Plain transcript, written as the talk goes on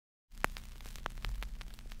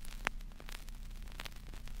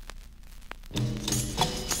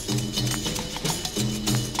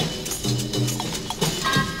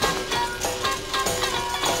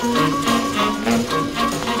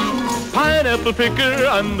pineapple picker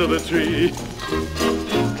under the tree.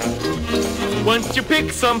 Won't you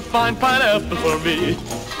pick some fine pineapple for me?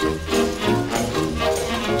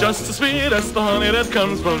 Just as sweet as the honey that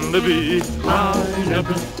comes from the bee.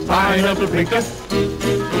 Pineapple, pineapple picker.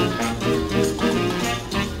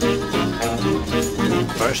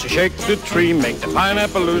 First you shake the tree, make the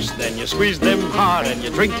pineapple loose, then you squeeze them hard and you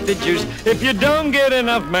drink the juice. If you don't get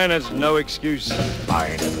enough, man, there's no excuse.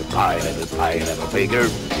 Pineapple, pineapple, pineapple picker.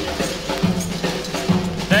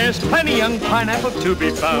 There's plenty young pineapple to be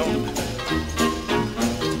found.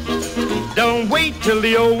 Don't wait till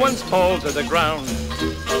the old ones fall to the ground.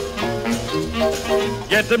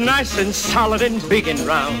 Get them nice and solid and big and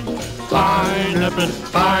round. Pineapple,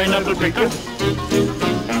 pineapple picker.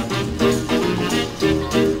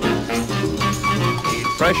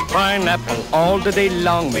 Fresh pineapple all the day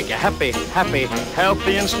long, make you happy, happy,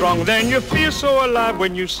 healthy and strong. Then you feel so alive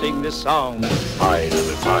when you sing this song.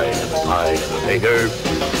 Pineapple, pineapple, pineapple picker.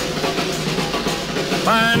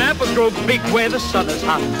 Pineapples grow big where the sun is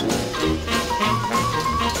hot.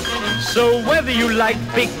 So whether you like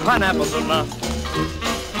big pineapples or not,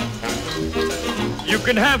 you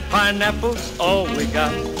can have pineapples, all we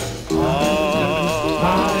got. Pineapple,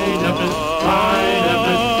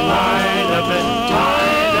 pineapple, pineapple.